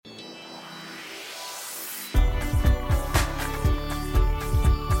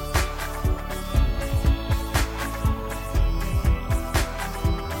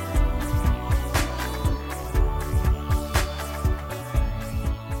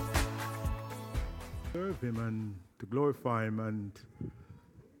Him and to glorify Him and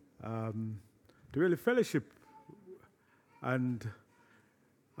to really fellowship and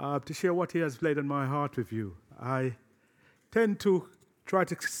to share what He has laid on my heart with you. I tend to try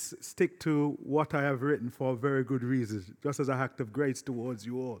to stick to what I have written for very good reasons, just as an act of grace towards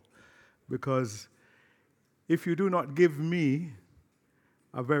you all. Because if you do not give me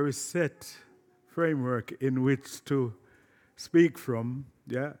a very set framework in which to speak from,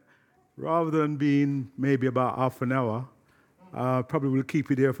 rather than being maybe about half an hour, probably will keep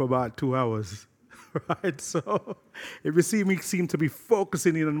you there for about 2 hours, right? So if you see me seem to be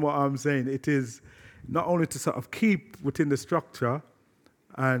focusing in on what I'm saying, it is not only to sort of keep within the structure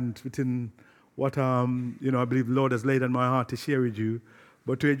and within what I believe the Lord has laid on my heart to share with you,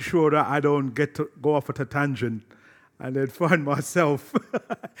 but to ensure that I don't get to go off at a tangent and then find myself,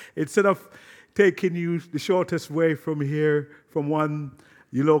 instead of taking you the shortest way from here, from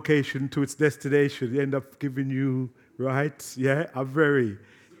your location to its destination, they end up giving you, right? Yeah, a very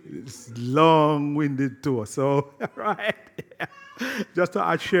long-winded tour. So, right, just thought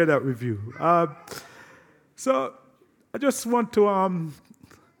I'd share that with you. So, I just want to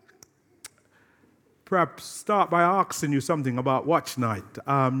perhaps start by asking you something about Watch Night.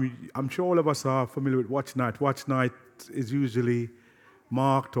 I'm sure all of us are familiar with Watch Night. Watch Night is usually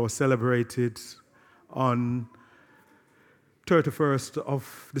marked or celebrated on 31st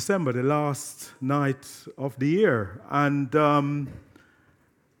of December, the last night of the year. And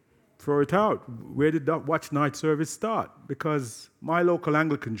throw it out, where did that Watch Night service start? Because my local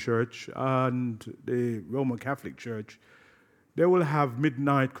Anglican church and the Roman Catholic Church, they will have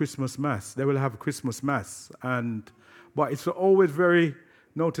midnight Christmas Mass. They will have a Christmas Mass. But it's always very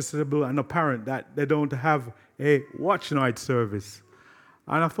noticeable and apparent that they don't have a Watch Night service.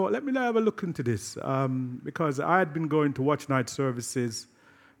 And I thought, let me have a look into this, because I had been going to Watch Night services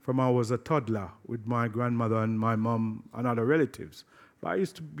from I was a toddler with my grandmother and my mum and other relatives. But I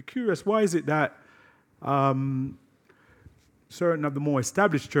used to be curious, why is it that certain of the more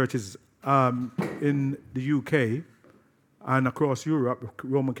established churches in the UK and across Europe,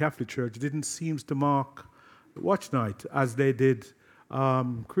 Roman Catholic Church, didn't seem to mark Watch Night as they did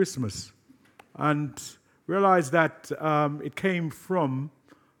Christmas. And realized that it came from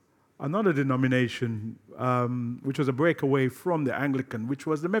another denomination, which was a breakaway from the Anglican, which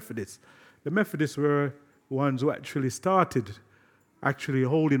was the Methodists. The Methodists were ones who actually started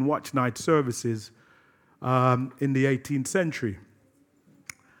holding Watch Night services in the 18th century.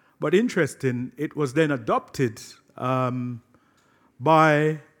 But interesting, it was then adopted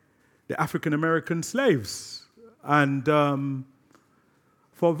by the African American slaves, and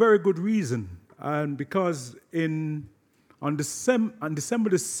for a very good reason. And because on December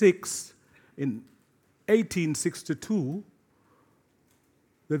the 6th, in 1862,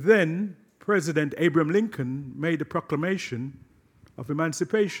 the then President Abraham Lincoln made a proclamation of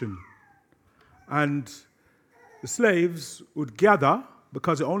emancipation. And the slaves would gather,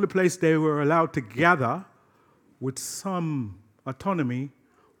 because the only place they were allowed to gather with some autonomy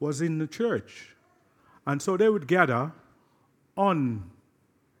was in the church. And so they would gather on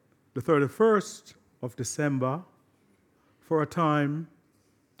the 31st of December for a time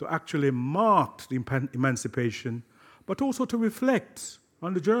to actually mark the emancipation, but also to reflect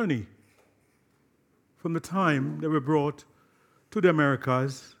on the journey from the time they were brought to the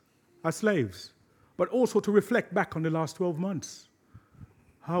Americas as slaves, but also to reflect back on the last 12 months,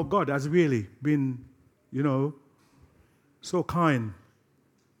 how God has really been, so kind,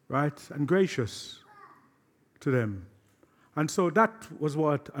 right, and gracious to them. And so that was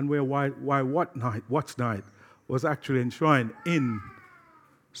what and why Watch Night was actually enshrined in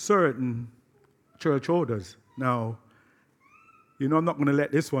certain church orders. Now, I'm not going to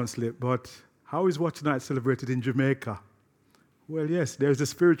let this one slip, but how is Watch Night celebrated in Jamaica? Well, yes, there's a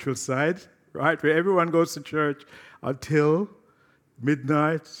spiritual side, right, where everyone goes to church until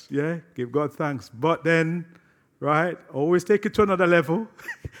midnight, give God thanks. But then, right, always take it to another level.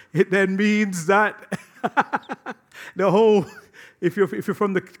 It then means that the whole, if you're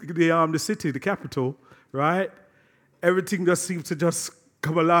from the city, the capital, right, everything just seems to just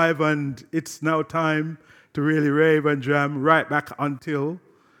come alive, and it's now time to really rave and jam right back until,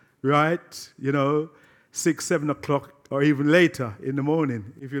 right, 6, 7 o'clock, or even later in the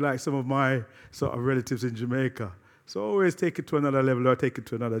morning, if you like some of my sort of relatives in Jamaica. So always take it to another level or take it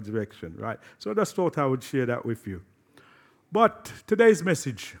to another direction, right? So I just thought I would share that with you. But today's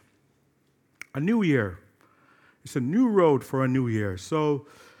message, a new year. It's a new road for a new year. So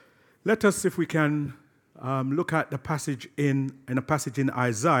let us, if we can, look at the passage in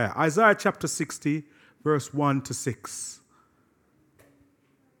Isaiah. Isaiah chapter 60, verse 1 to 6.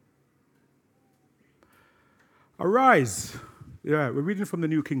 Arise. Yeah, we're reading from the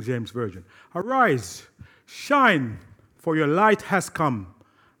New King James Version. Arise, shine, for your light has come,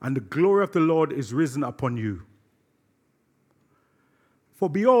 and the glory of the Lord is risen upon you. For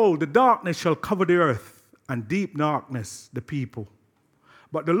behold, the darkness shall cover the earth, and deep darkness the people.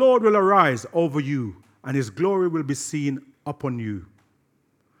 But the Lord will arise over you, and his glory will be seen upon you.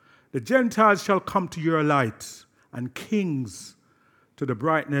 The Gentiles shall come to your light, and kings to the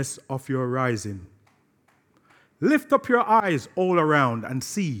brightness of your rising. Lift up your eyes all around and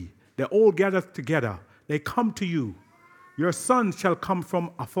see, they all gather together. They come to you. Your sons shall come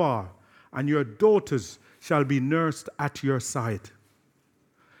from afar, and your daughters shall be nursed at your side.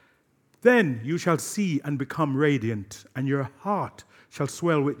 Then you shall see and become radiant, and your heart shall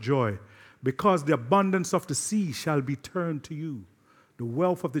swell with joy, because the abundance of the sea shall be turned to you. The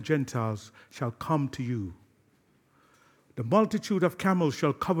wealth of the Gentiles shall come to you. The multitude of camels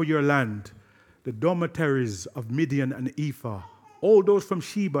shall cover your land, the dormitories of Midian and Ephah. All those from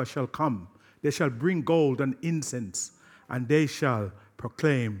Sheba shall come. They shall bring gold and incense, and they shall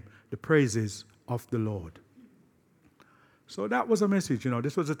proclaim the praises of the Lord. So that was a message,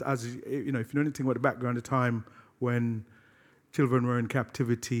 This was, as if you know anything about the background at the time when children were in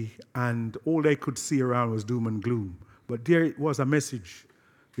captivity and all they could see around was doom and gloom. But there it was a message,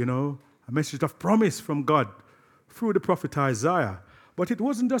 a message of promise from God through the prophet Isaiah. But it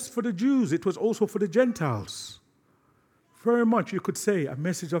wasn't just for the Jews, it was also for the Gentiles. Very much, you could say, a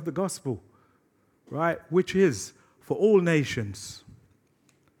message of the gospel, right? Which is for all nations.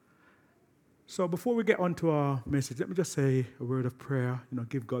 So before we get on to our message, let me just say a word of prayer,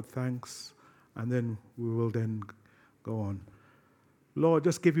 give God thanks, and then we will then go on. Lord,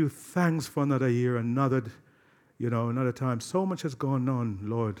 just give you thanks for another year, another time. So much has gone on,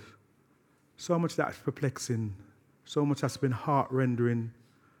 Lord. So much that's perplexing, so much that's been heart-rendering,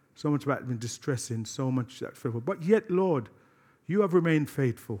 so much that's been distressing, so much that's faithful. But yet, Lord, you have remained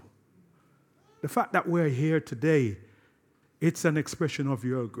faithful. The fact that we're here today, it's an expression of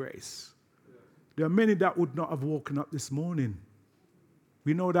your grace. There are many that would not have woken up this morning.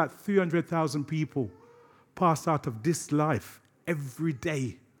 We know that 300,000 people pass out of this life every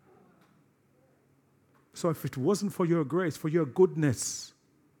day. So if it wasn't for your grace, for your goodness,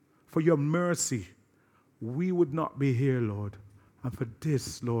 for your mercy, we would not be here, Lord. And for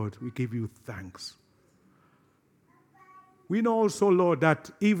this, Lord, we give you thanks. We know also, Lord, that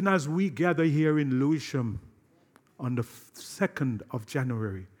even as we gather here in Lewisham on the 2nd of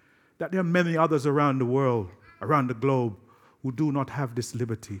January, that there are many others around the world, around the globe, who do not have this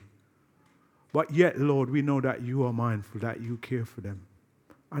liberty. But yet, Lord, we know that you are mindful, that you care for them.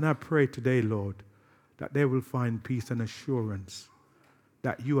 And I pray today, Lord, that they will find peace and assurance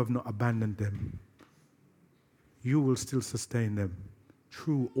that you have not abandoned them. You will still sustain them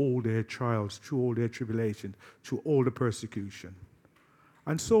through all their trials, through all their tribulation, through all the persecution.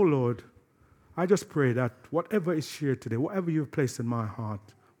 And so, Lord, I just pray that whatever is shared today, whatever you've placed in my heart,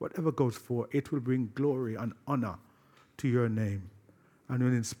 whatever goes forth, it will bring glory and honor to your name and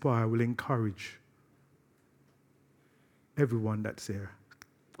will inspire, will encourage everyone that's here.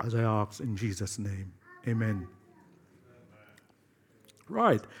 As I ask in Jesus' name, amen.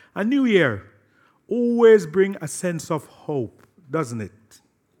 Right, a new year always brings a sense of hope, doesn't it?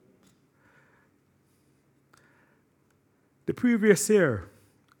 The previous year,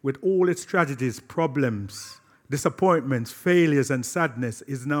 with all its tragedies, problems, disappointments, failures, and sadness,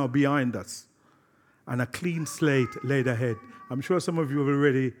 is now behind us, and a clean slate laid ahead. I'm sure some of you have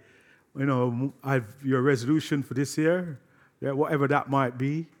already, have your resolution for this year, whatever that might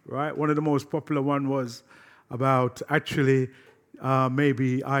be, right? One of the most popular one was about actually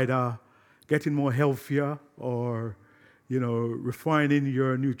maybe either getting more healthier or, refining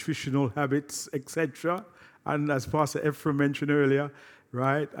your nutritional habits, etc. And as Pastor Ephraim mentioned earlier,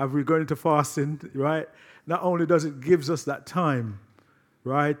 right, as we're going into fasting, right, not only does it gives us that time,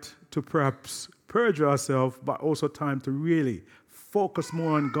 right, to perhaps purge ourselves, but also time to really focus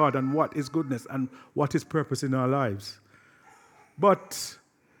more on God and what is goodness and what is purpose in our lives. But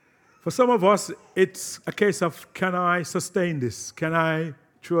for some of us, it's a case of, can I sustain this? Can I,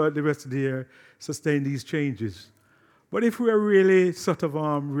 throughout the rest of the year, sustain these changes? But if we're really sort of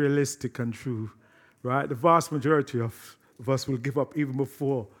realistic and true, right, the vast majority of us will give up even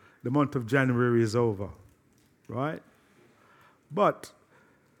before the month of January is over, right? But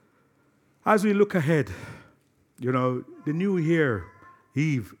as we look ahead, the new year,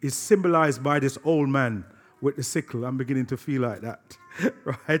 Eve, is symbolized by this old man with the sickle. I'm beginning to feel like that,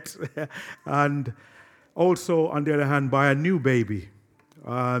 right? And also, on the other hand, by a new baby.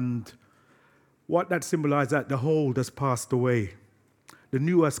 And what that symbolizes, that the old has passed away. The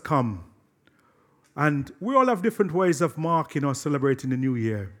new has come. And we all have different ways of marking or celebrating the new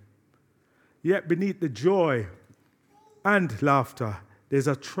year. Yet beneath the joy and laughter, there's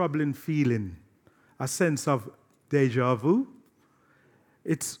a troubling feeling, a sense of deja vu.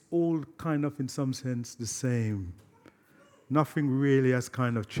 It's all kind of, in some sense, the same. Nothing really has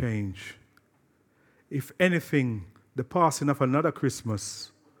kind of changed. If anything, the passing of another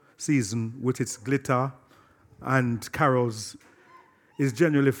Christmas season with its glitter and carols is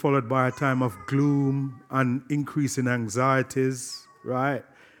generally followed by a time of gloom and increasing anxieties, right?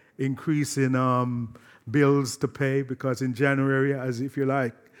 Increasing bills to pay, because in January, as if you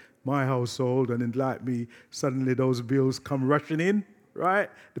like, my household and in like me, suddenly those bills come rushing in, right?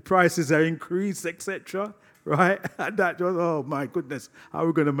 The prices are increased, etc., right? And that was, oh my goodness, how are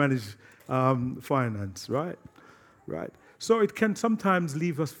we going to manage finance, right? Right. So it can sometimes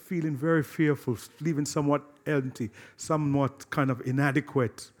leave us feeling very fearful, leaving somewhat empty, somewhat kind of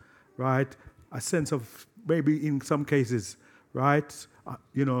inadequate, right? A sense of maybe in some cases, right?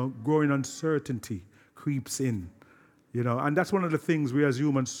 Growing uncertainty creeps in, and that's one of the things we as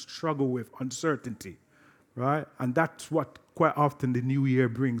humans struggle with, uncertainty, right? And that's what quite often the new year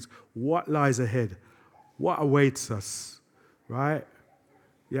brings. What lies ahead? What awaits us, right?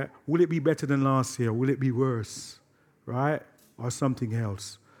 Yeah. Will it be better than last year? Will it be worse? Right? Or something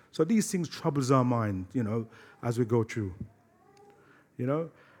else. So these things troubles our mind, as we go through.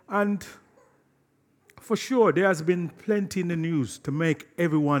 And for sure, there has been plenty in the news to make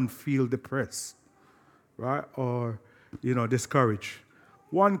everyone feel depressed, right? Or, discouraged.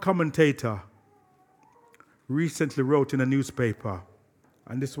 One commentator recently wrote in a newspaper,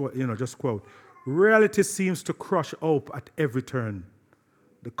 and this was, just quote, "Reality seems to crush hope at every turn.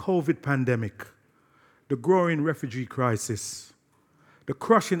 The COVID pandemic, the growing refugee crisis, the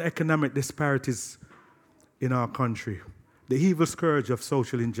crushing economic disparities in our country, the evil scourge of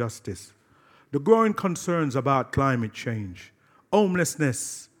social injustice, the growing concerns about climate change,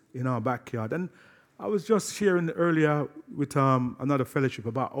 homelessness in our backyard." And I was just sharing earlier with another fellowship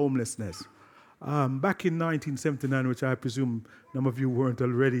about homelessness. Back in 1979, which I presume none of you weren't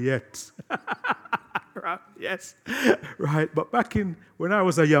already yet. Right? Yes, right. But back when I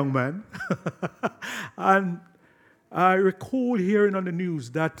was a young man, and I recall hearing on the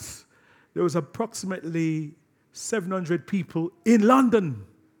news that there was approximately 700 people in London,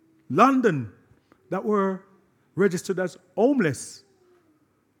 that were registered as homeless.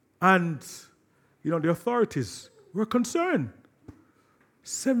 And, the authorities were concerned.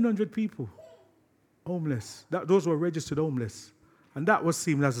 700 people homeless. Those were registered homeless. And that was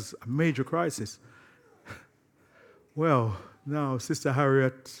seen as a major crisis. Well, now Sister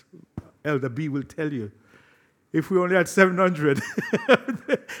Harriet, Elder B will tell you, if we only had 700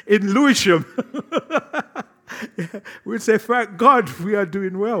 in Lewisham, we'd say, thank God we are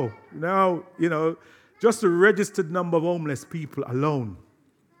doing well. Now, just the registered number of homeless people alone,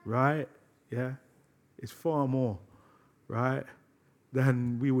 right? Yeah, it's far more, right,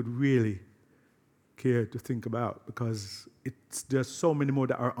 than we would really care to think about, because there's so many more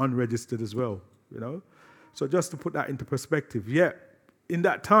that are unregistered as well, So just to put that into perspective, in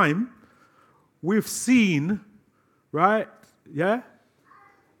that time, we've seen, right, a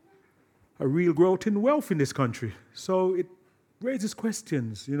real growth in wealth in this country. So it raises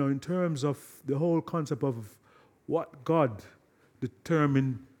questions, in terms of the whole concept of what God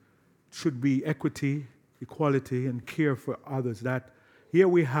determined should be equity, equality, and care for others. That here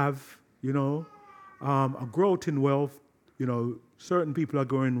we have, a growth in wealth, certain people are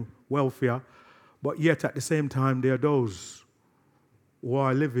growing wealthier, but yet at the same time, there are those who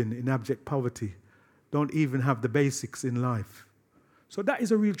are living in abject poverty, don't even have the basics in life. So that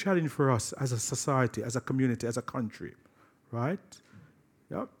is a real challenge for us as a society, as a community, as a country, right?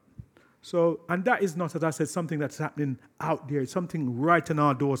 Yep. So, and that is not, as I said, something that's happening out there. It's something right on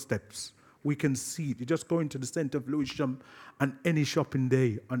our doorsteps. We can see it. You just go into the center of Lewisham on any shopping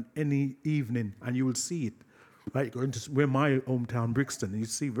day, on any evening, and you will see it. Right? Going to where my hometown, Brixton, and you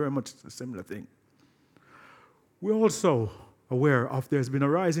see very much a similar thing. We're also aware of there's been a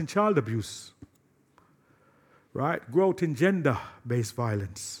rise in child abuse, right? Growth in gender-based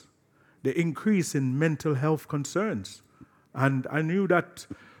violence, the increase in mental health concerns. And I knew that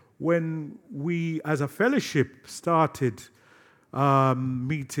when we, as a fellowship, started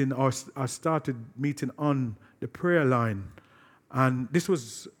meeting on the prayer line, and this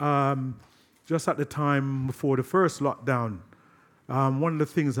was just at the time before the first lockdown. One of the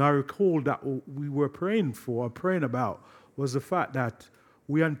things I recall that we were praying about, was the fact that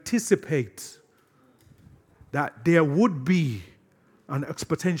we anticipate that there would be an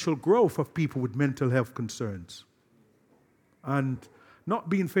exponential growth of people with mental health concerns. And not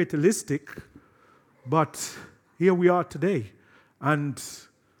being fatalistic, But here we are today. And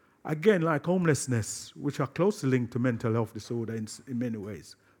again, like homelessness, which are closely linked to mental health disorder in many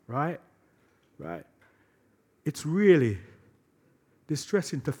ways, right? Right? It's really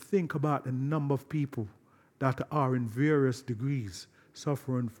distressing to think about the number of people that are in various degrees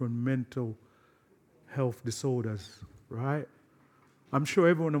suffering from mental health disorders, right? I'm sure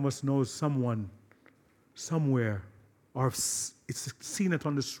every one of us knows someone somewhere, or it's seen it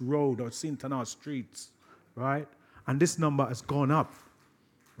on this road or seen it on our streets, right? And this number has gone up,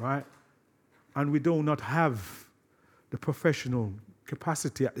 right? And we do not have the professional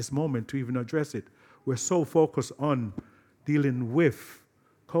capacity at this moment to even address it. We're so focused on dealing with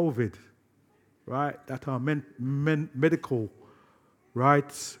COVID, right, that our medical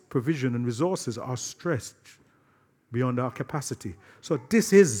rights, provision, and resources are stressed beyond our capacity. So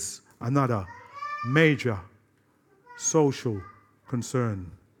this is another major social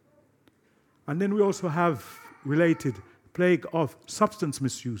concern. And then we also have related plague of substance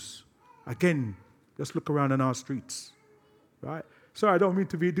misuse. Again, just look around on our streets, right? So I don't mean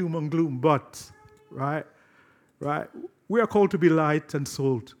to be doom and gloom, but, right, we are called to be light and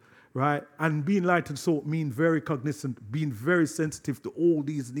salt, right? And being light and salt means very cognizant, being very sensitive to all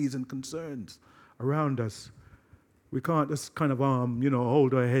these needs and concerns around us. We can't just kind of,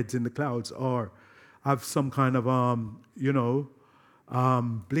 hold our heads in the clouds or have some kind of,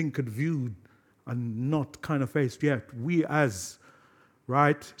 blinkered view and not kind of faced yet. We as,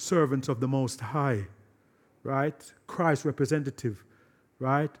 right, servants of the Most High, right, Christ's representative,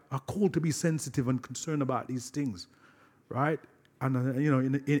 right, are called to be sensitive and concerned about these things, right? And,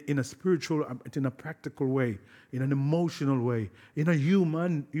 in a spiritual, in a practical way, in an emotional way, in a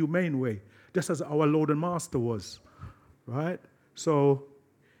humane way, just as our Lord and Master was, right? So,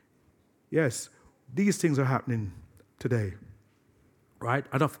 yes, these things are happening today, right?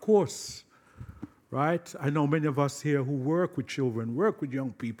 And of course, right, I know many of us here who work with children, work with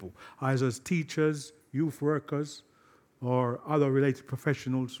young people, either as teachers, youth workers, or other related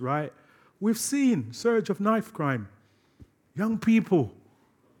professionals, right? We've seen surge of knife crime, young people,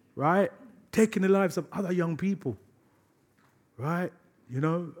 right, taking the lives of other young people, right?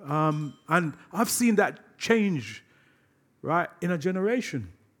 And I've seen that change, right, in a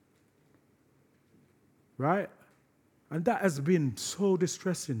generation, right? And that has been so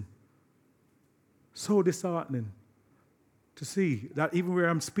distressing, so disheartening to see that even where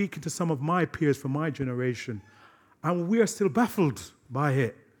I'm speaking to some of my peers from my generation, and we are still baffled by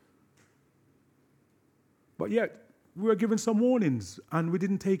it. But yet, we were given some warnings, and we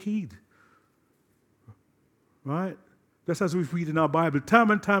didn't take heed. Right? Just as we read in our Bible,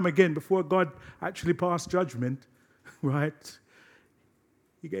 time and time again, before God actually passed judgment, right?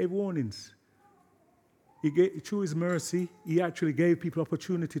 He gave warnings. Through His mercy, He actually gave people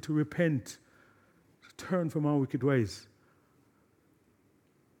opportunity to repent, to turn from our wicked ways.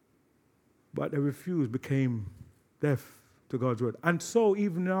 But they refused, became deaf to God's word. And so,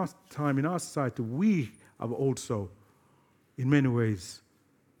 even in our time, in our society, we have also, in many ways,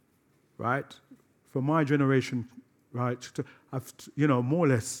 right, from my generation, right, to have, more or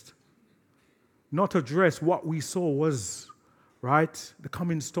less not address what we saw was, right, the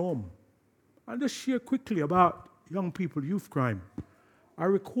coming storm. I'll just share quickly about young people, youth crime. I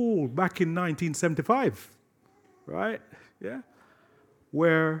recall back in 1975, right, yeah,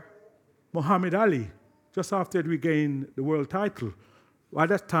 where Muhammad Ali, just after he regained the world title, by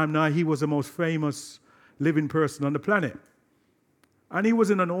that time now he was the most famous living person on the planet. And he was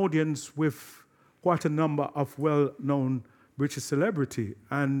in an audience with quite a number of well-known British celebrity.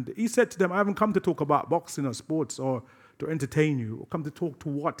 And he said to them, I haven't come to talk about boxing or sports or to entertain you. I've come to talk to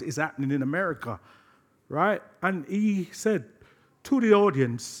what is happening in America, right? And he said to the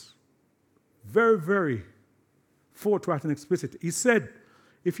audience, very, very forthright and explicit, he said,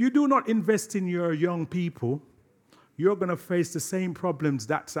 if you do not invest in your young people, you're going to face the same problems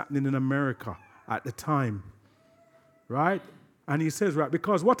that's happening in America at the time, right? And he says, right,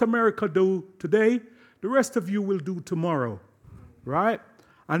 because what America do today, the rest of you will do tomorrow, right?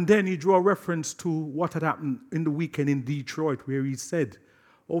 And then he drew a reference to what had happened in the weekend in Detroit, where he said,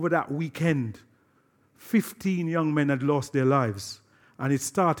 over that weekend, 15 young men had lost their lives. And it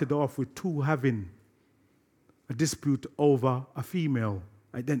started off with 2 having a dispute over a female.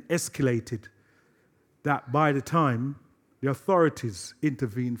 It then escalated that by the time the authorities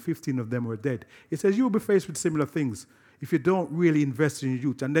intervened, 15 of them were dead. He says, you'll be faced with similar things if you don't really invest in your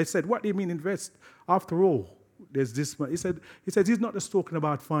youth. And they said, what do you mean invest? After all, there's this one. He said he's not just talking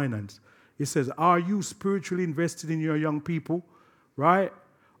about finance. He says, are you spiritually invested in your young people? Right?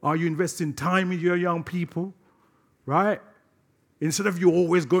 Are you investing time in your young people? Right? Instead of you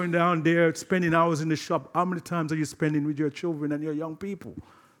always going down there, spending hours in the shop, how many times are you spending with your children and your young people,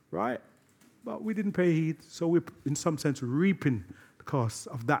 right? But we didn't pay heed, so we're, in some sense, reaping the costs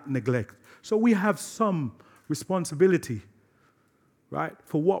of that neglect. So we have some responsibility, right,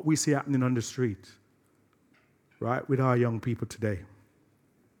 for what we see happening on the street, right, with our young people today.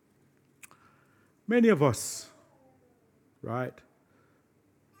 Many of us, right,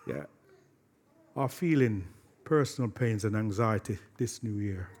 are feeling personal pains and anxiety this new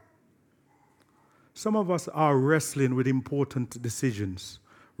year. Some of us are wrestling with important decisions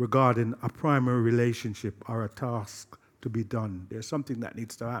regarding a primary relationship or a task to be done. There's something that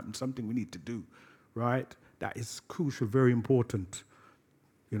needs to happen, something we need to do, right? That is crucial, very important,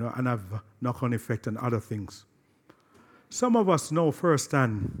 and have knock-on effect on other things. Some of us know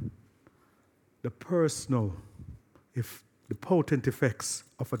firsthand the potent effects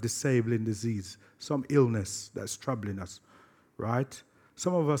of a disabling disease, some illness that's troubling us, right?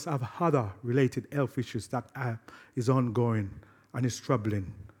 Some of us have other related health issues that is ongoing and is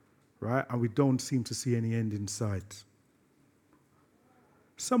troubling, right? And we don't seem to see any end in sight.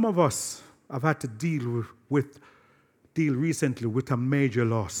 Some of us have had to deal recently with a major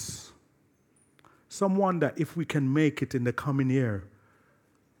loss. Some wonder if we can make it in the coming year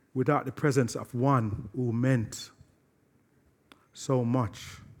without the presence of one who meant so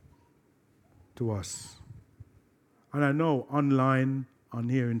much to us. And I know online and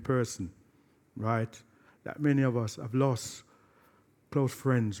here in person, right, that many of us have lost close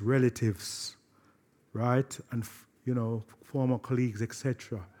friends, relatives, right, and former colleagues,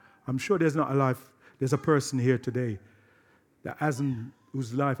 etc. I'm sure there's a person here today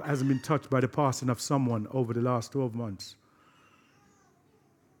whose life hasn't been touched by the passing of someone over the last 12 months.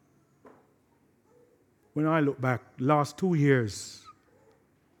 When I look back, last 2 years,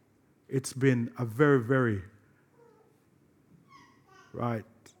 it's been a very, very,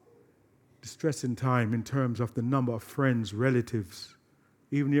 distressing time in terms of the number of friends, relatives,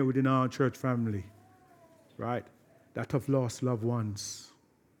 even here within our church family, right, that have lost loved ones.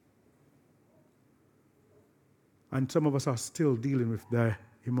 And some of us are still dealing with their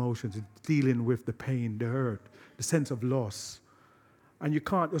emotions, dealing with the pain, the hurt, the sense of loss. And you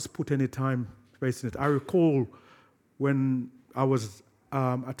can't just put any time facing it. I recall when I was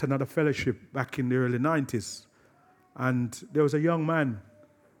at another fellowship back in the early 90s, and there was a young man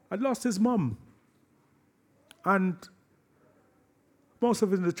had lost his mum. And most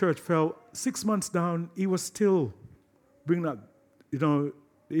of it in the church fell 6 months down, he was still bringing up, the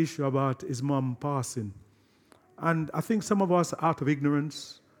issue about his mum passing. And I think some of us, out of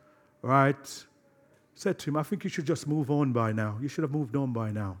ignorance, right, said to him, I think you should just move on by now. You should have moved on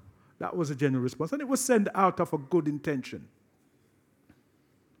by now. That was a general response. And it was sent out of a good intention.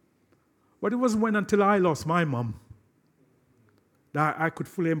 But it wasn't until I lost my mum that I could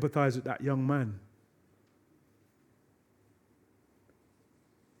fully empathize with that young man.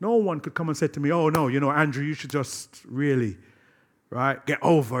 No one could come and say to me, oh, no, Andrew, you should just really, right, get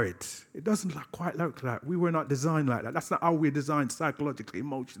over it. It doesn't quite look like that. We were not designed like that. That's not how we're designed psychologically,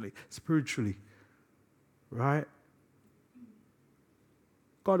 emotionally, spiritually, right?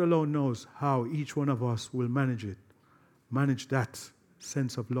 God alone knows how each one of us will manage that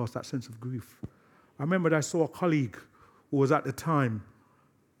sense of loss, that sense of grief. I remember that I saw a colleague who was at the time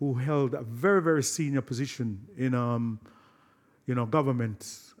who held a very, very senior position in,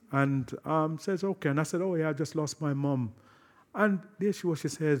 government, and says, okay. And I said, oh, yeah, I just lost my mom. And there she was, she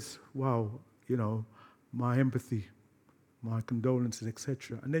says, wow, my empathy, my condolences,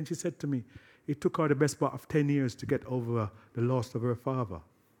 etc. And then she said to me, it took her the best part of 10 years to get over the loss of her father.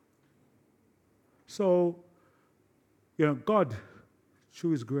 So, God,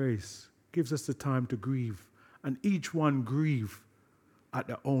 through His grace, gives us the time to grieve. And each one grieve at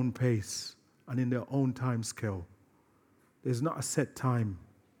their own pace and in their own time scale. There's not a set time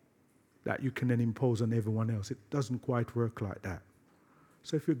that you can then impose on everyone else. It doesn't quite work like that.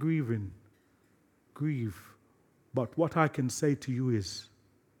 So if you're grieving, grieve. But what I can say to you is,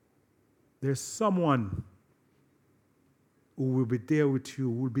 there's someone who will be there with you,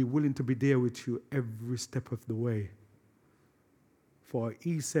 who will be willing to be there with you every step of the way. For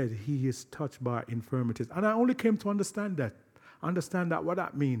He said He is touched by infirmities. And I only came to understand that what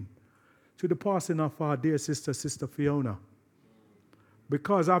that means. To the passing of our dear Sister Fiona.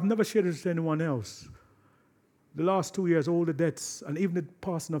 Because I've never shared it with anyone else. The last 2 years, all the deaths, and even the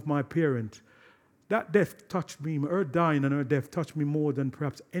passing of my parent, that death touched me, her dying and her death touched me more than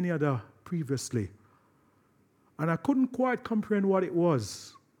perhaps any other previously. And I couldn't quite comprehend what it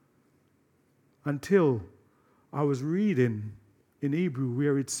was until I was reading in Hebrew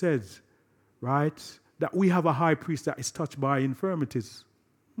where it says, right, that we have a high priest that is touched by infirmities.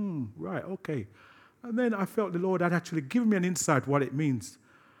 Right, okay. And then I felt the Lord had actually given me an insight what it means.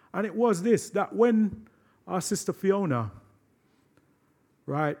 And it was this, that when our sister Fiona,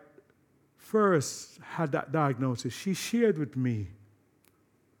 right, first had that diagnosis, she shared with me,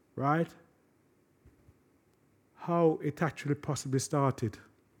 right, how it actually possibly started.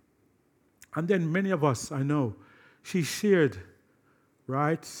 And then many of us, I know, she shared,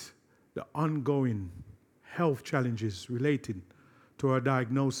 right, the ongoing health challenges relating to her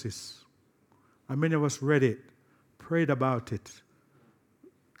diagnosis. And many of us read it, prayed about it,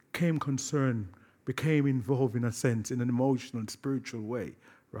 became concerned, became involved in a sense, in an emotional and spiritual way,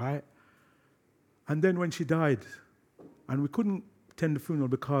 right? And then when she died, and we couldn't attend the funeral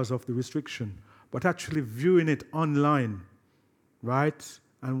because of the restriction, but actually viewing it online, right,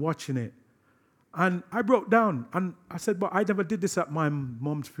 and watching it. And I broke down, and I said, but I never did this at my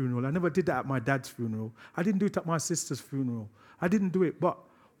mom's funeral. I never did that at my dad's funeral. I didn't do it at my sister's funeral. I didn't do it. But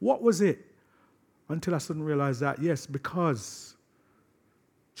what was it? Until I suddenly realized that, yes, because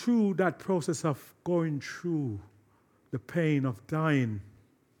through that process of going through the pain of dying,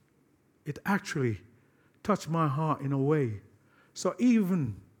 it actually touched my heart in a way. So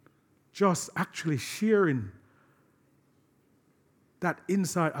even just actually sharing that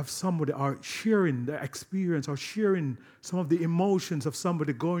insight of somebody, or sharing the experience, or sharing some of the emotions of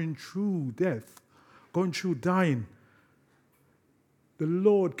somebody going through death, going through dying, the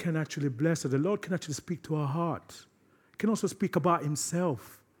Lord can actually bless her. The Lord can actually speak to her heart. He can also speak about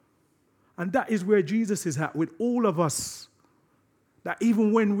himself. And that is where Jesus is at with all of us. That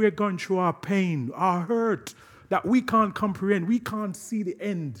even when we're going through our pain, our hurt, that we can't comprehend, we can't see the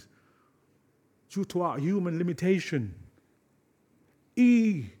end due to our human limitation,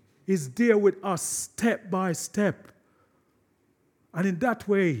 He is there with us step by step. And in that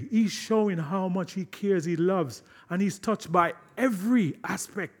way, he's showing how much he cares, he loves, and he's touched by every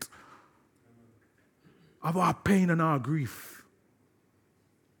aspect of our pain and our grief.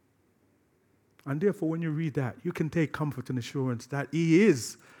 And therefore, when you read that, you can take comfort and assurance that he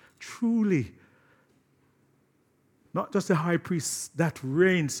is truly not just the high priest that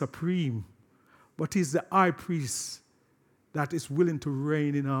reigns supreme, but he's the high priest that is willing to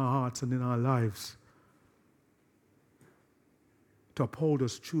reign in our hearts and in our lives, to uphold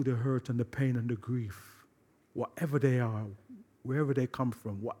us through the hurt and the pain and the grief, whatever they are, wherever they come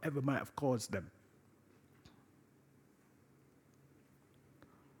from, whatever might have caused them.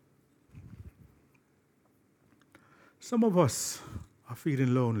 Some of us are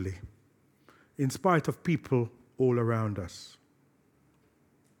feeling lonely, in spite of people all around us.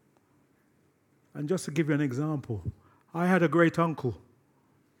 And just to give you an example, I had a great uncle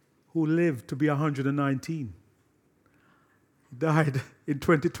who lived to be 119. He died in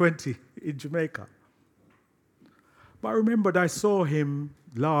 2020 in Jamaica. But I remembered I saw him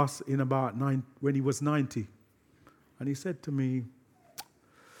last in about when he was 90. And he said to me,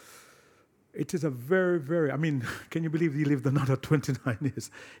 it is a very, can you believe he lived another 29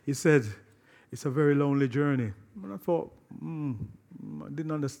 years? He said, it's a very lonely journey. And I thought, I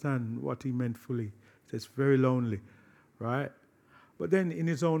didn't understand what he meant fully. He said, it's very lonely, right? But then in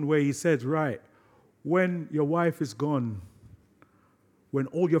his own way, he said, right, when your wife is gone, when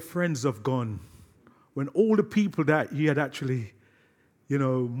all your friends have gone, when all the people that you had actually,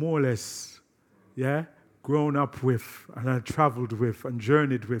 more or less, grown up with and had traveled with and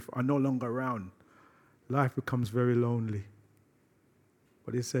journeyed with are no longer around, life becomes very lonely.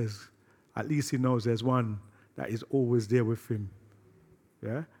 But he says, at least he knows there's one that is always there with him.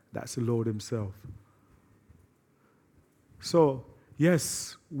 Yeah? That's the Lord himself. So,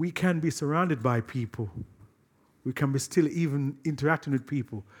 yes, we can be surrounded by people. We can be still even interacting with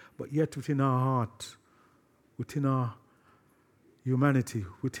people, but yet within our heart, within our humanity,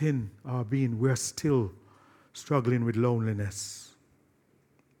 within our being, we're still struggling with loneliness.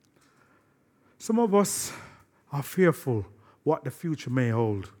 Some of us are fearful what the future may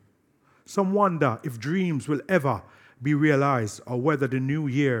hold. Some wonder if dreams will ever be realized or whether the new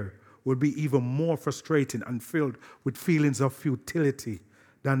year will be even more frustrating and filled with feelings of futility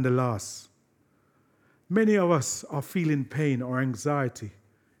than the last. Many of us are feeling pain or anxiety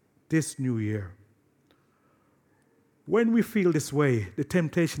this new year. When we feel this way, the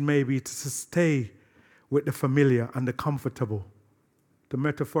temptation may be to stay with the familiar and the comfortable, to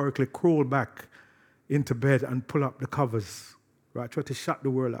metaphorically crawl back into bed and pull up the covers, right? Try to shut the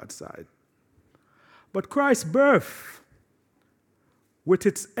world outside. But Christ's birth, with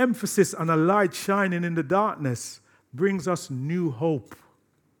its emphasis on a light shining in the darkness, brings us new hope.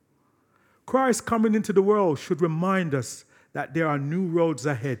 Christ coming into the world should remind us that there are new roads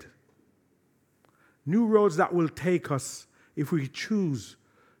ahead, New roads that will take us, if we choose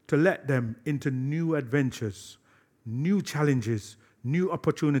to let them, into new adventures, new challenges, new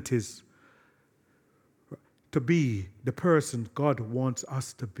opportunities to be the person God wants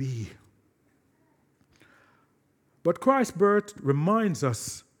us to be. But Christ's birth reminds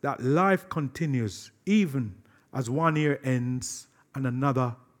us that life continues even as one year ends and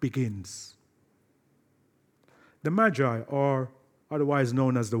another begins. The Magi, or otherwise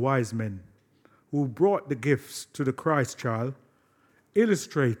known as the wise men, who brought the gifts to the Christ child,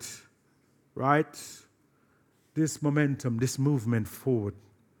 illustrate, right, this momentum, this movement forward.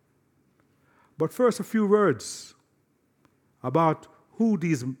 But first, a few words about who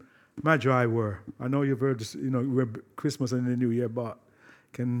these Magi were. I know you've heard this, Christmas and the New Year, but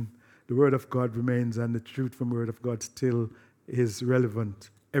the Word of God remains, and the truth from the Word of God still is relevant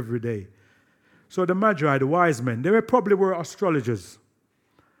every day. So the Magi, the wise men, they probably were astrologers,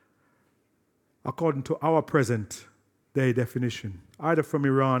 according to our present day definition, either from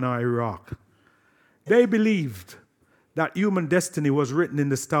Iran or Iraq. They believed that human destiny was written in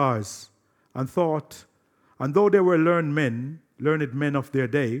the stars, and thought, and though they were learned men of their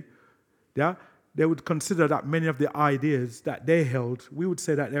day, they would consider that many of the ideas that they held, we would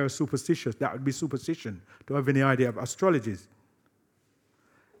say that they were superstitious. That would be superstition, to have any idea of astrologies.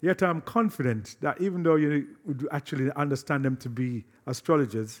 Yet I'm confident that even though you would actually understand them to be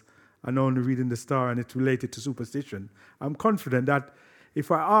astrologers and only reading the star and it's related to superstition, I'm confident that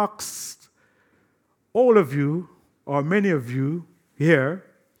if I asked all of you, or many of you here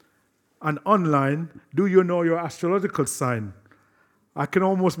and online, do you know your astrological sign? I can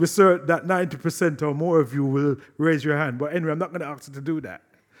almost be certain that 90% or more of you will raise your hand. But anyway, I'm not going to ask you to do that.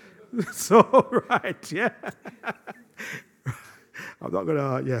 So, right, yeah. I'm not going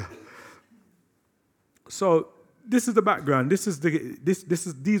to, yeah. So, this is the background.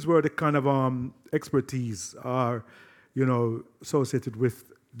 These were the kind of expertise are, associated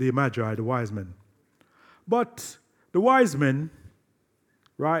with the Magi, the wise men. But the wise men,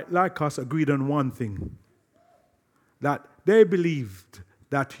 right, like us, agreed on one thing, that they believed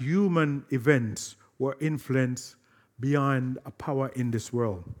that human events were influenced beyond a power in this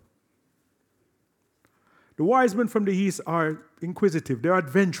world. The wise men from the east are inquisitive, they're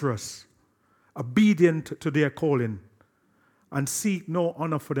adventurous, obedient to their calling, and seek no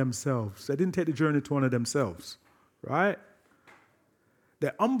honor for themselves. They didn't take the journey to honor themselves, right? They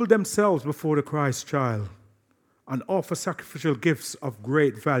humble themselves before the Christ child and offer sacrificial gifts of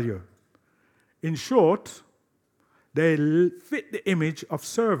great value. In short, they fit the image of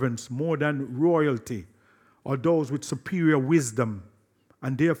servants more than royalty or those with superior wisdom,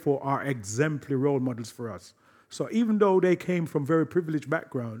 and therefore are exemplary role models for us. So even though they came from very privileged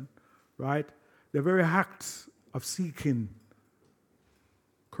background, right, their very acts of seeking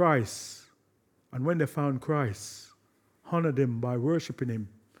Christ, and when they found Christ, honored him by worshiping him,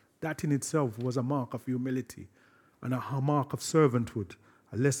 that in itself was a mark of humility and a mark of servanthood,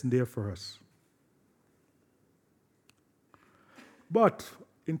 a lesson there for us. But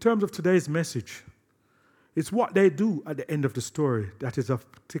in terms of today's message, it's what they do at the end of the story that is of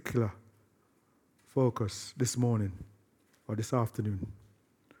particular focus this morning or this afternoon.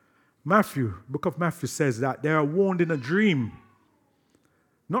 Book of Matthew says that they are warned in a dream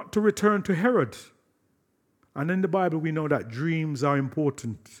not to return to Herod. And in the Bible we know that dreams are an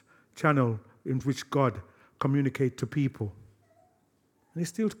important channel in which God communicates to people. And he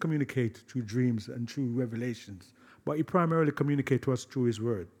still communicates through dreams and through revelations. But he primarily communicates to us through his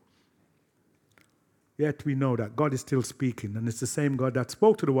word. Yet we know that God is still speaking, and it's the same God that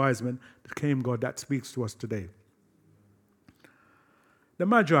spoke to the wise men, the same God that speaks to us today. The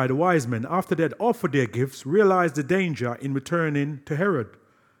Magi, the wise men, after they had offered their gifts, realized the danger in returning to Herod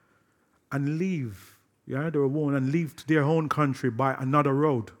and leave. They were warned and leave to their own country by another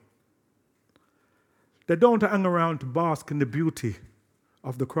road. They don't hang around to bask in the beauty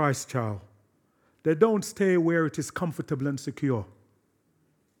of the Christ child. They don't stay where it is comfortable and secure.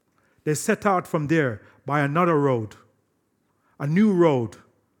 They set out from there by another road, a new road,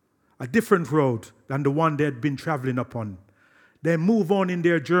 a different road than the one they had been traveling upon. They move on in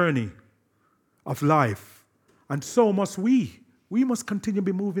their journey of life, and so must we. We must continue to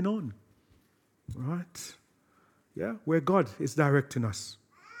be moving on, right? Yeah, where God is directing us.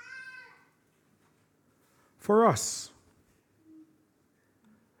 For us,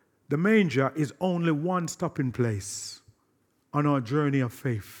 the manger is only one stopping place on our journey of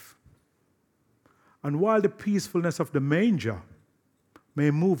faith. And while the peacefulness of the manger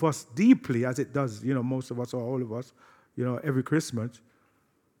may move us deeply, as it does, most of us or all of us, every Christmas,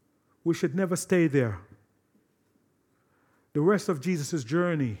 we should never stay there. The rest of Jesus'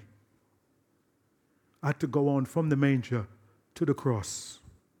 journey had to go on from the manger to the cross.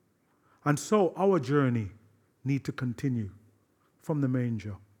 And so our journey need to continue from the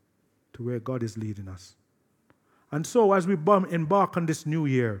manger to where God is leading us. And so as we embark on this new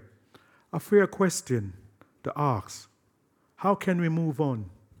year, a fair question to ask, how can we move on?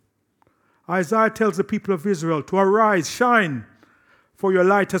 Isaiah tells the people of Israel to arise, shine, for your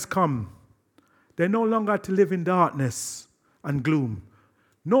light has come. They no longer have to live in darkness and gloom,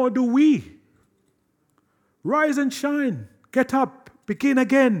 nor do we. Rise and shine, get up, begin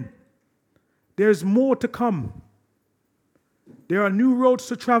again. There's more to come. There are new roads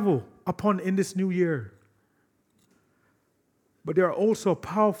to travel upon in this new year. But there are also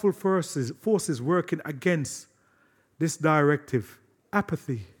powerful forces working against this directive.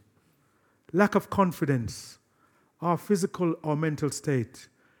 Apathy, lack of confidence, our physical or mental state,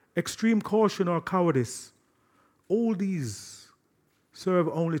 extreme caution or cowardice. All these serve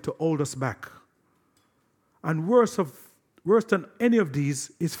only to hold us back. And worse than any of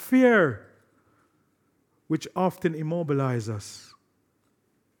these is fear, which often immobilizes us.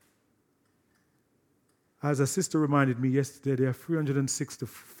 As a sister reminded me yesterday, there are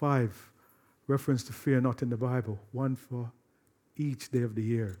 365 references to fear not in the Bible, one for each day of the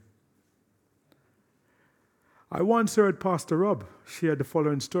year. I once heard Pastor Rob share the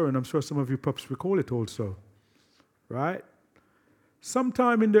following story, and I'm sure some of you perhaps recall it also. Right?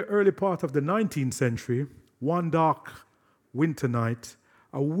 Sometime in the early part of the 19th century, one dark winter night,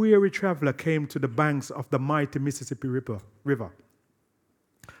 a weary traveler came to the banks of the mighty Mississippi River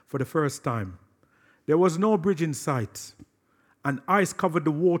for the first time. There was no bridge in sight, and ice covered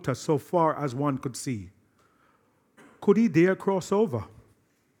the water so far as one could see. Could he dare cross over?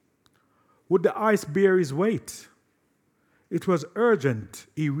 Would the ice bear his weight? It was urgent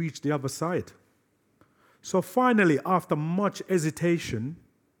he reached the other side. So finally, after much hesitation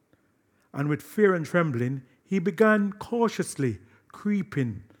and with fear and trembling, he began cautiously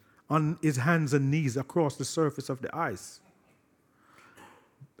creeping on his hands and knees across the surface of the ice.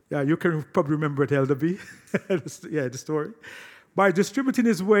 Yeah, you can probably remember it, Elder B. Yeah, the story. By distributing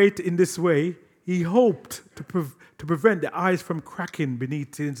his weight in this way, he hoped to prevent the ice from cracking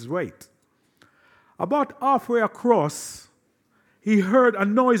beneath his weight. About halfway across, he heard a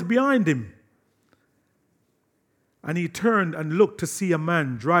noise behind him. And he turned and looked to see a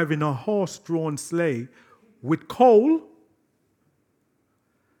man driving a horse-drawn sleigh with coal,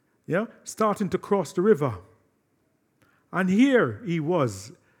 starting to cross the river. And here he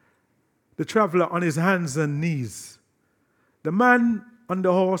was, the traveler on his hands and knees. The man on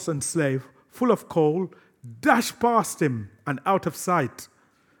the horse and sleigh, full of coal, dashed past him and out of sight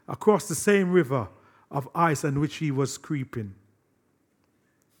across the same river of ice on which he was creeping.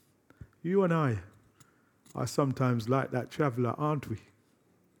 You and I are sometimes like that traveler, aren't we?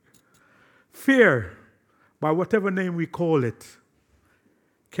 Fear, by whatever name we call it,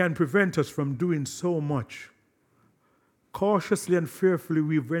 can prevent us from doing so much. Cautiously and fearfully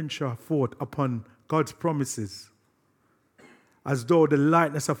we venture forth upon God's promises, as though the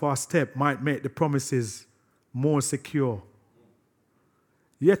lightness of our step might make the promises more secure.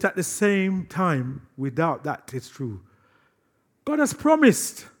 Yet at the same time, we doubt that it's true. God has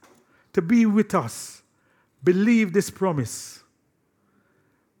promised to be with us. Believe this promise.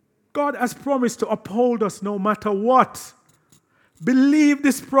 God has promised to uphold us no matter what. Believe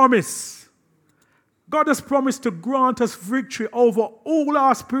this promise. God has promised to grant us victory over all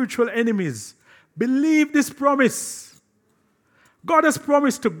our spiritual enemies. Believe this promise. God has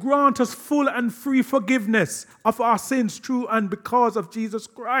promised to grant us full and free forgiveness of our sins through and because of Jesus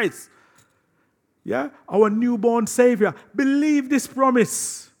Christ. Yeah? Our newborn Savior. Believe this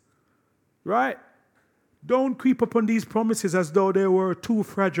promise. Right? Don't creep upon these promises as though they were too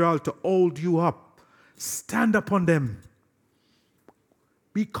fragile to hold you up. Stand upon them.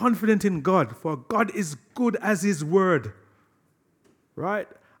 Be confident in God, for God is good as His word. Right?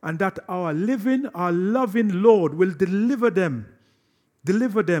 And that our loving Lord will deliver them,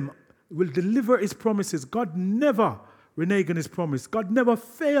 will deliver His promises. God never reneged on His promise. God never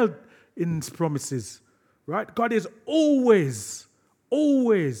failed in His promises. Right? God is always,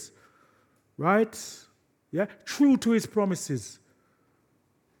 right? Yeah, true to His promises.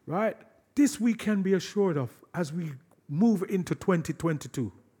 Right? This we can be assured of as we move into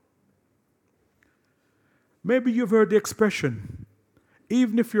 2022. Maybe you've heard the expression,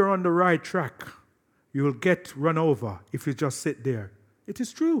 even if you're on the right track, you will get run over if you just sit there. It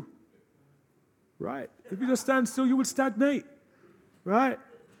is true. Right? If you just stand still, you will stagnate. Right?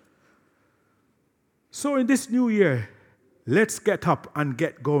 So in this new year, let's get up and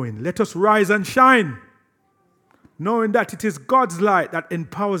get going. Let us rise and shine. knowing that it is God's light that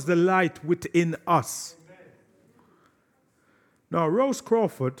empowers the light within us. Now, Rose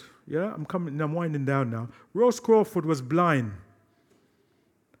Crawford, I'm winding down now. Rose Crawford was blind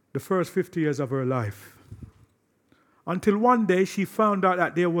the first 50 years of her life. Until one day she found out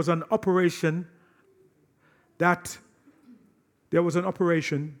that there was an operation that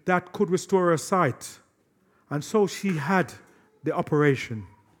could restore her sight. And so she had the operation.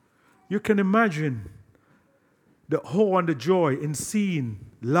 You can imagine the awe and the joy in seeing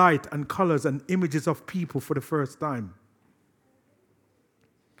light and colors and images of people for the first time.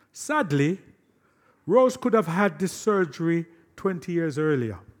 Sadly, Rose could have had this surgery 20 years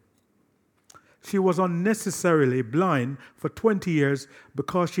earlier. She was unnecessarily blind for 20 years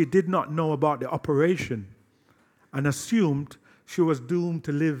because she did not know about the operation and assumed she was doomed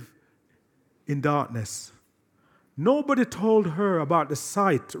to live in darkness. Nobody told her about the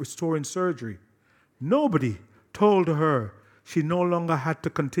sight restoring surgery. Nobody told her she no longer had to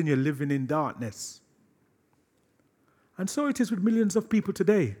continue living in darkness. And so it is with millions of people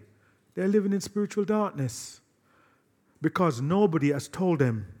today. They're living in spiritual darkness because nobody has told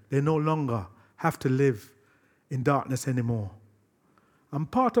them they no longer have to live in darkness anymore.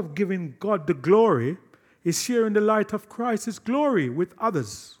 And part of giving God the glory is sharing the light of Christ's glory with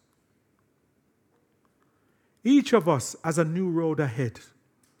others. Each of us has a new road ahead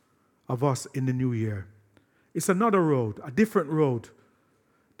of us in the new year. It's another road, a different road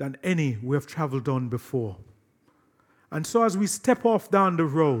than any we have traveled on before. And so as we step off down the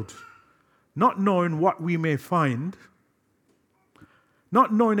road, not knowing what we may find,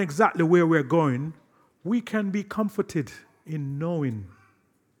 not knowing exactly where we're going, we can be comforted in knowing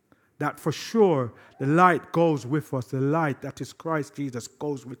that for sure the light goes with us. The light that is Christ Jesus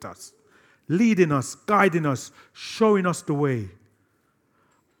goes with us, leading us, guiding us, showing us the way.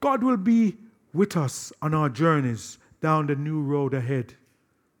 God will be with us on our journeys down the new road ahead,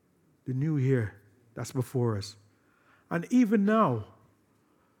 the new year that's before us. And even now,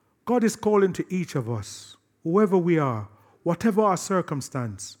 God is calling to each of us, whoever we are, whatever our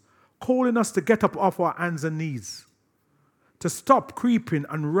circumstance, calling us to get up off our hands and knees, to stop creeping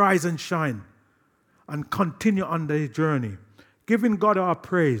and rise and shine and continue on the journey, giving God our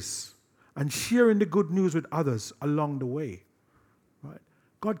praise and sharing the good news with others along the way. Right?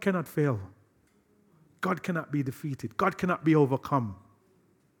 God cannot fail. God cannot be defeated. God cannot be overcome.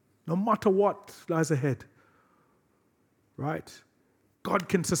 No matter what lies ahead. Right? God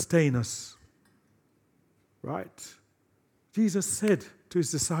can sustain us. Right? Jesus said to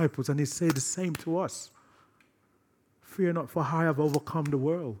his disciples, and he said the same to us, fear not, for I have overcome the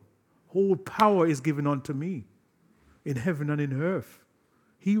world. All power is given unto me in heaven and in earth.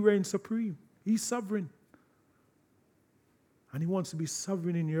 He reigns supreme. He's sovereign. And he wants to be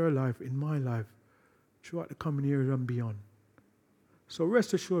sovereign in your life, in my life, throughout the coming years and beyond. So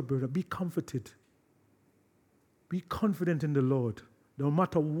rest assured, brother, be comforted. Be confident in the Lord. No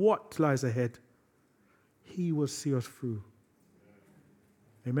matter what lies ahead, he will see us through.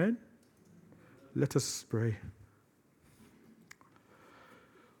 Amen? Let us pray.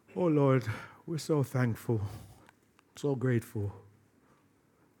 Oh Lord, we're so thankful, so grateful.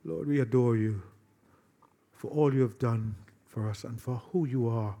 Lord, we adore you for all you have done for us and for who you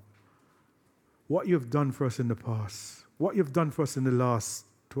are. What you've done for us in the past, what you've done for us in the last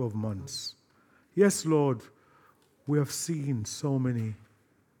 12 months. Yes, Lord, we have seen so many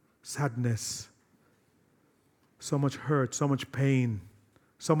sadness, so much hurt, so much pain,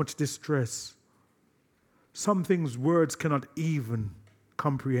 so much distress. Some things words cannot even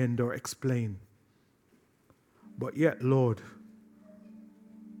comprehend or explain. But yet, Lord,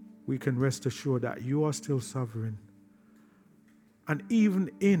 we can rest assured that you are still sovereign. And even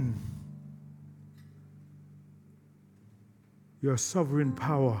in your sovereign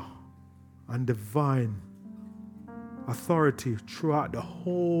power and divine authority throughout the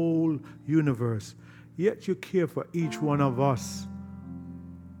whole universe, yet you care for each one of us.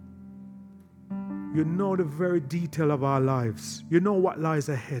 You know the very detail of our lives. You know what lies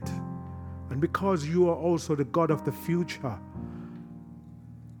ahead. And because you are also the God of the future,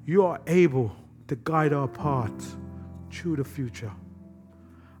 you are able to guide our path through the future.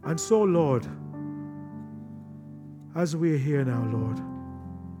 And so, Lord, as we are here now, Lord,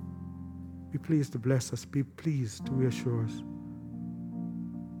 be pleased to bless us. Be pleased to reassure us.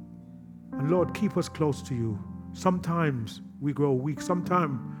 And Lord, keep us close to you. Sometimes we grow weak.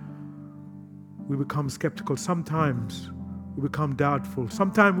 Sometimes we become skeptical. Sometimes we become doubtful.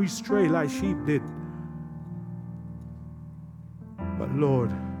 Sometimes we stray like sheep did. But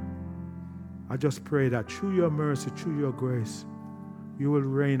Lord, I just pray that through your mercy, through your grace, you will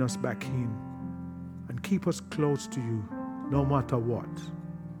rein us back in. and keep us close to you no matter what.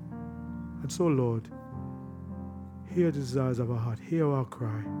 And so, Lord, hear the desires of our heart, hear our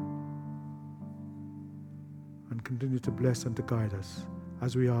cry, and continue to bless and to guide us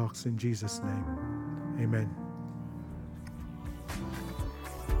as we ask in Jesus' name. Amen.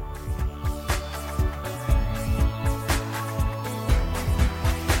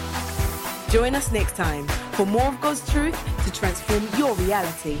 Join us next time for more of God's truth to transform your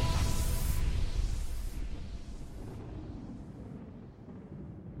reality.